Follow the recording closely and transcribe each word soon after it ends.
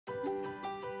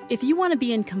If you want to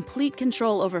be in complete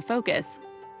control over focus,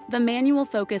 the manual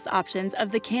focus options of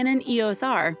the Canon EOS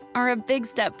R are a big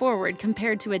step forward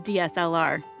compared to a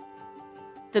DSLR.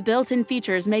 The built-in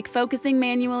features make focusing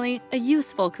manually a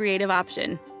useful creative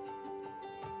option.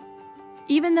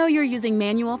 Even though you're using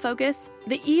manual focus,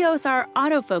 the EOS R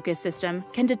autofocus system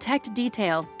can detect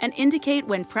detail and indicate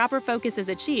when proper focus is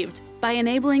achieved by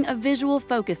enabling a visual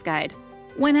focus guide.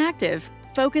 When active,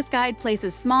 Focus Guide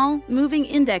places small, moving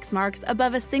index marks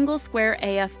above a single square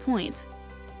AF point.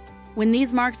 When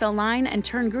these marks align and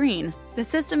turn green, the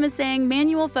system is saying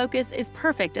manual focus is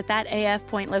perfect at that AF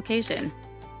point location.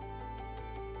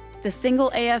 The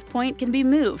single AF point can be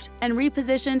moved and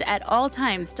repositioned at all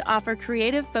times to offer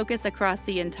creative focus across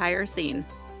the entire scene.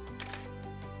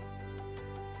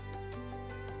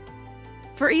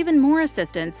 For even more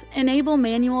assistance, enable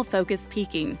manual focus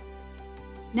peaking.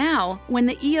 Now, when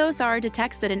the EOS R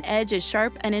detects that an edge is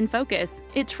sharp and in focus,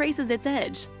 it traces its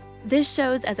edge. This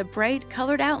shows as a bright,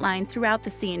 colored outline throughout the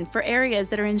scene for areas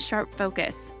that are in sharp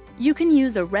focus. You can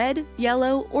use a red,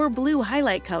 yellow, or blue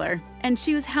highlight color and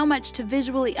choose how much to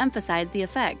visually emphasize the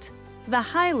effect. The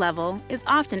high level is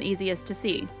often easiest to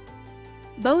see.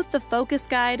 Both the focus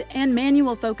guide and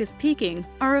manual focus peaking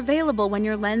are available when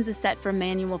your lens is set for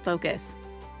manual focus.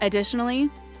 Additionally,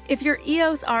 if your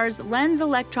EOS R's Lens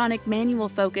Electronic Manual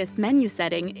Focus menu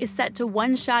setting is set to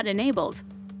one-shot enabled,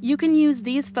 you can use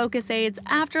these focus aids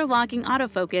after locking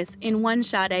autofocus in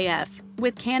one-shot AF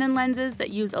with Canon lenses that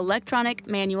use electronic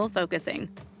manual focusing.